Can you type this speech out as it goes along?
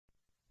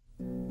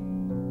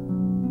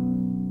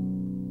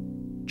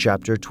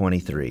Chapter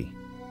 23.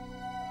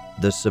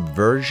 The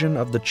subversion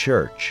of the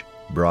church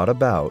brought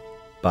about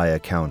by a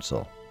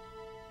council.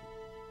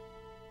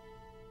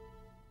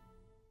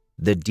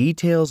 The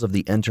details of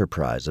the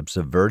enterprise of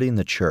subverting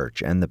the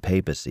church and the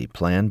papacy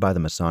planned by the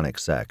Masonic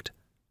sect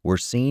were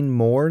seen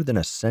more than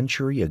a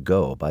century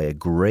ago by a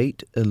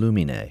great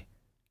illumine,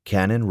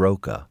 Canon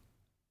Rocca.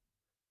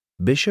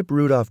 Bishop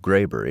Rudolf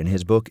Graber, in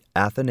his book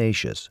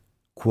Athanasius,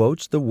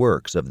 quotes the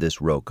works of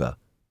this Rocca,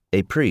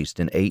 a priest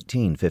in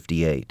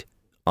 1858,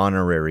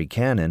 honorary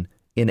canon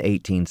in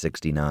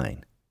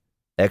 1869.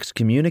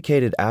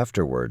 Excommunicated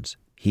afterwards,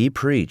 he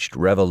preached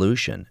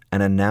revolution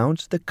and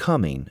announced the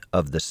coming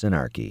of the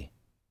synarchy.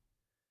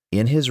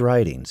 In his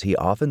writings, he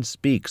often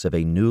speaks of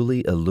a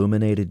newly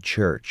illuminated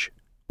church,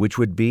 which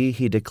would be,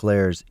 he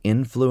declares,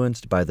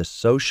 influenced by the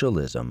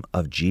socialism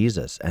of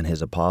Jesus and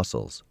his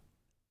apostles.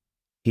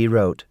 He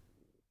wrote,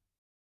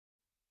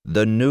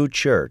 "The new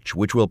church,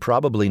 which will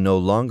probably no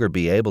longer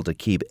be able to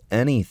keep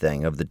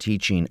anything of the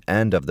teaching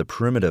and of the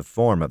primitive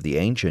form of the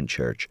ancient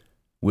church,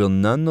 will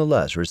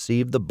nonetheless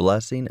receive the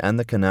blessing and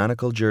the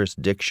canonical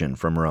jurisdiction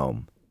from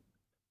Rome."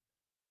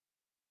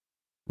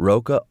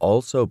 Rocca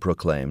also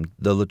proclaimed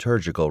the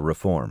liturgical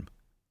reform.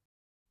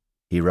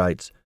 He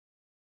writes,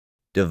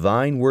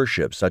 "Divine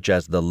worship such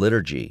as the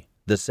liturgy,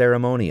 the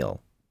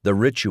ceremonial, the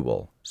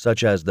ritual,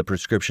 such as the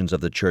prescriptions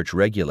of the church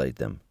regulate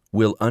them,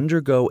 will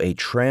undergo a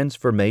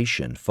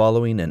transformation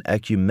following an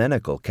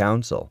ecumenical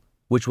council,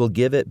 which will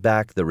give it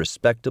back the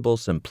respectable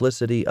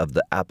simplicity of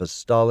the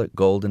apostolic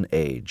golden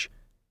age,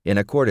 in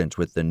accordance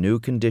with the new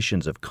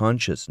conditions of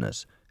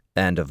consciousness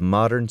and of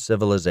modern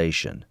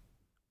civilization."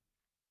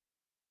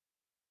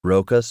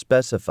 Rocca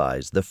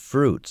specifies the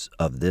fruits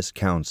of this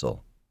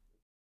council.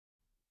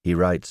 He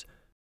writes,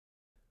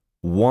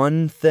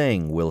 "One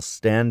thing will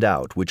stand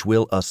out which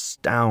will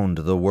astound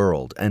the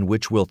world and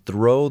which will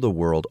throw the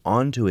world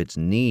onto its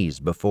knees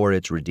before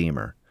its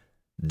Redeemer.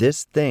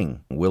 This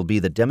thing will be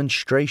the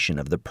demonstration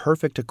of the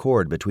perfect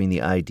accord between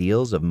the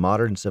ideals of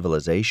modern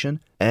civilization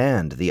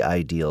and the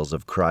ideals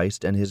of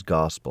Christ and his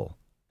gospel.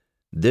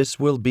 This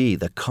will be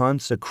the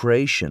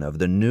consecration of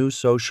the new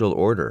social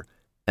order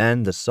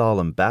and the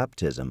solemn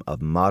baptism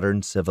of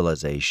modern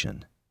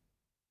civilization."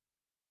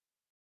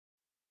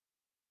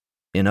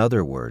 In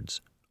other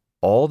words,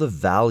 all the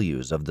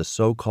values of the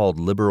so-called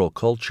liberal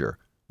culture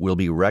will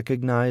be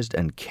recognized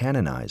and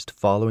canonized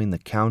following the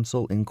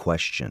council in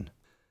question.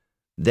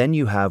 Then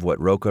you have what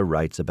Rocca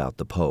writes about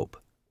the Pope.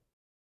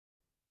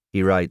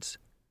 He writes,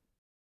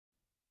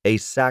 "A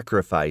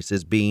sacrifice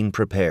is being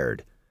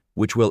prepared,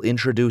 which will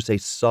introduce a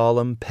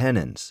solemn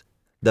penance.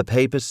 The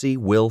papacy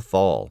will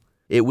fall.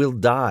 It will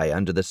die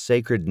under the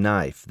sacred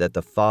knife that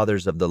the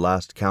fathers of the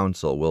last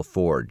council will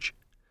forge.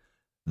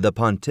 The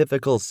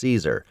pontifical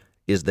Caesar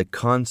is the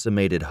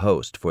consummated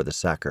host for the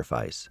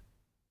sacrifice."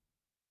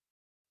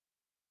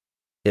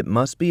 It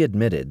must be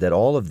admitted that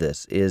all of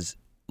this is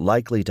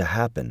likely to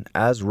happen,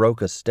 as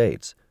Rocca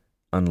states,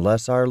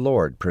 unless our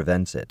Lord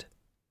prevents it.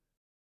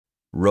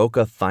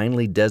 Rocca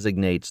finally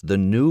designates the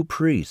new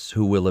priests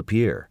who will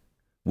appear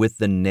with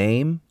the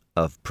name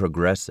of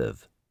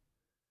progressive.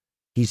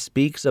 He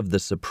speaks of the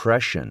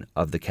suppression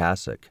of the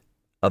cassock,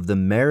 of the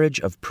marriage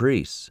of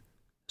priests,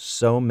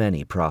 so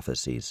many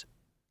prophecies.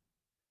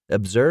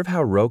 Observe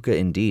how Rocca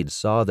indeed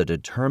saw the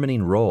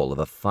determining role of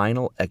a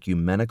final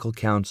ecumenical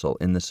council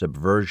in the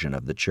subversion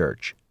of the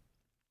church.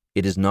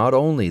 It is not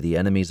only the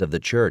enemies of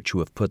the church who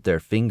have put their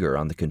finger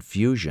on the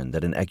confusion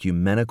that an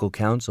ecumenical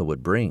council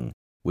would bring,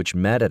 which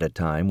met at a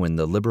time when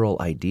the liberal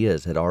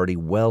ideas had already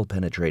well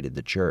penetrated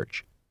the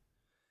church.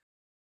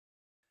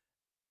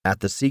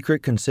 At the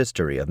secret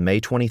consistory of May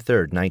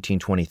 23,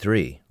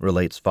 1923,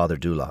 relates Father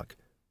Dulac,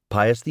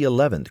 Pius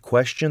XI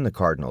questioned the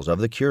cardinals of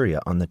the Curia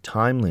on the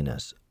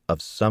timeliness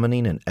of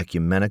summoning an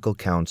ecumenical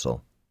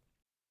council.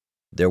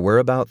 There were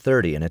about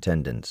 30 in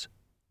attendance: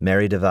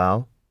 Mary de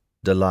Val,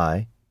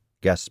 Delay,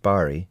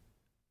 Gaspari,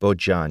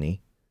 Bojani,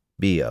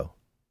 Bio.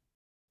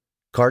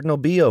 Cardinal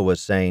Bio was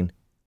saying,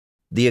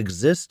 "The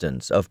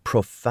existence of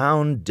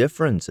profound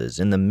differences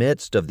in the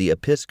midst of the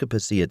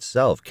episcopacy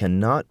itself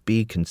cannot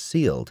be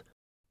concealed.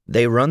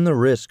 They run the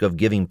risk of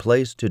giving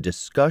place to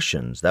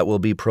discussions that will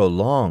be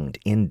prolonged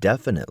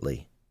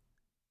indefinitely."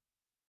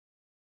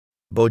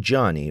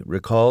 Bojani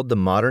recalled the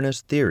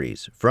modernist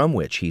theories from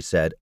which, he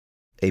said,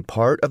 a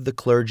part of the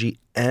clergy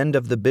and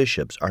of the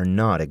bishops are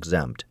not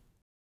exempt.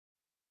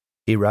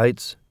 He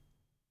writes,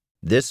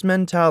 "This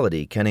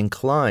mentality can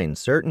incline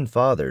certain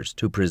fathers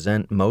to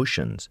present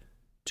motions,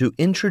 to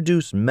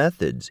introduce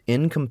methods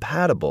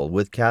incompatible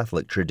with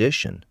Catholic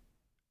tradition."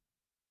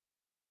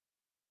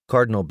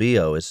 Cardinal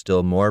Bio is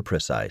still more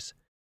precise.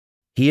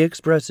 He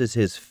expresses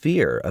his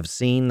fear of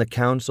seeing the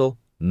council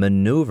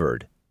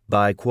maneuvered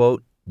by,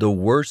 quote, "the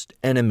worst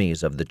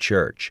enemies of the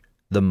church,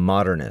 the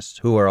modernists,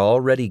 who are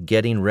already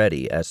getting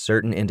ready, as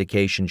certain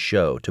indications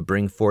show, to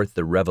bring forth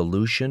the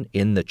revolution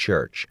in the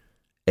church,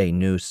 a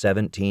new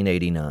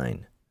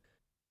 1789.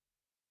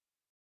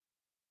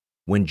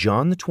 When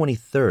John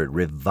XXIII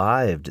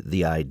revived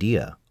the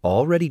idea,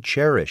 already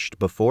cherished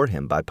before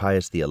him by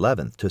Pius XI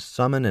to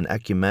summon an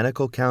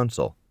ecumenical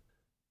council,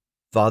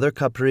 Father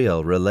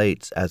Capriel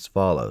relates as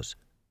follows.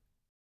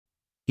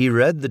 He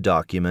read the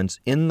documents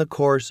in the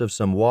course of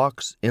some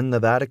walks in the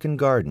Vatican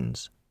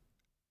gardens.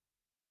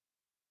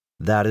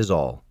 That is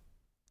all.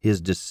 His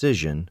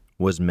decision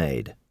was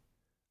made.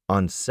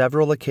 On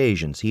several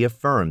occasions he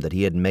affirmed that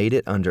he had made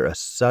it under a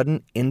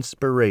sudden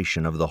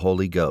inspiration of the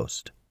Holy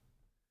Ghost.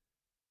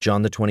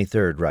 John the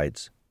 23rd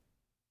writes,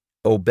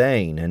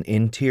 obeying an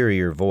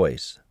interior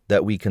voice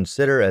that we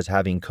consider as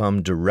having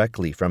come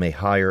directly from a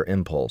higher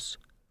impulse,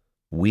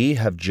 we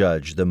have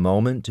judged the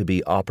moment to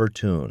be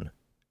opportune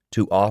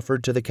to offer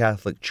to the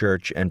Catholic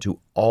Church and to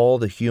all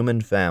the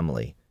human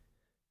family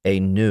a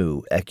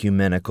new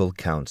ecumenical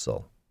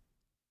council.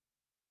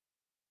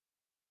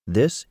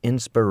 This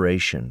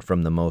inspiration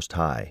from the Most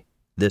High,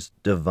 this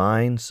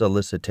divine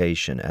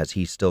solicitation as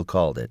he still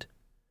called it,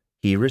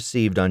 he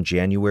received on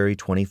January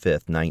 25,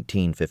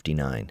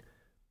 1959,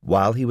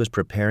 while he was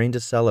preparing to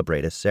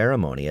celebrate a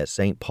ceremony at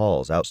St.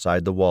 Paul's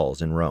outside the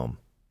walls in Rome.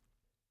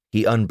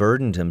 He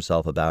unburdened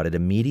himself about it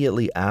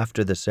immediately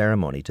after the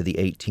ceremony to the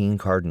 18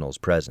 cardinals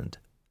present.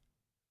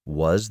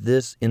 Was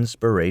this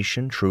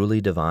inspiration truly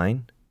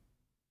divine?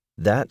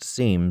 That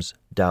seems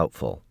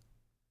doubtful.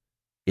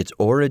 Its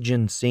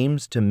origin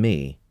seems to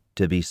me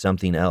to be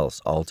something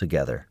else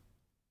altogether.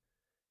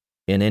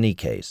 In any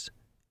case,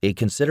 a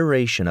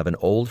consideration of an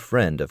old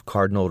friend of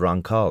Cardinal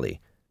Roncalli,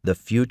 the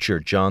future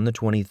John the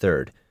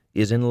 23rd,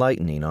 is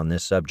enlightening on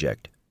this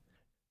subject.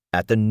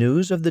 At the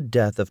news of the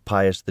death of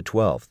Pius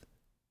XII,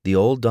 the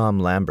old Dom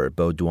Lambert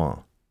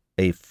Baudouin,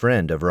 a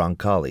friend of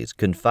Roncalli's,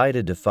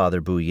 confided to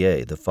Father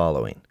Bouillet the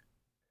following.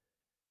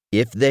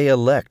 If they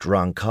elect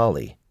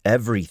Roncalli,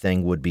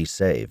 everything would be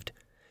saved.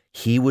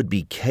 He would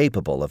be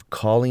capable of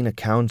calling a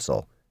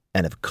council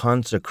and of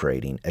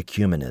consecrating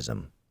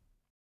ecumenism.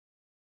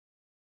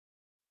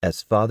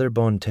 As Father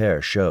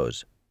Bonterre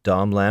shows,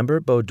 Dom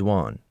Lambert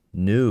Baudouin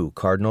knew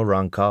Cardinal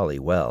Roncalli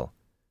well.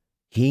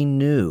 He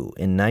knew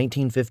in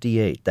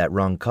 1958 that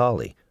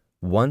Roncalli,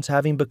 once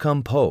having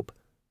become Pope,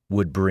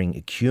 would bring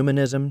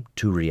ecumenism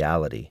to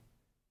reality,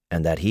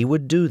 and that he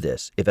would do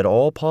this, if at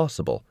all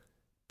possible,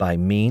 by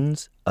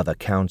means of a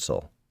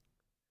council.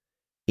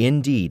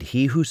 Indeed,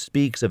 he who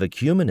speaks of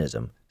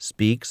ecumenism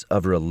speaks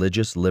of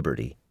religious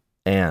liberty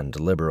and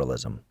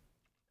liberalism.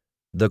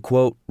 The,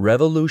 quote,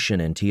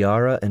 revolution in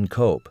tiara and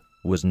cope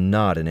was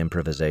not an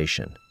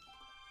improvisation.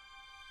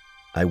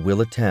 I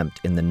will attempt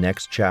in the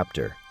next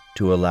chapter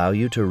to allow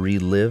you to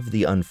relive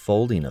the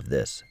unfolding of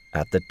this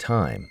at the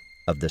time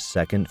of the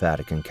Second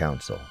Vatican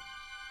Council.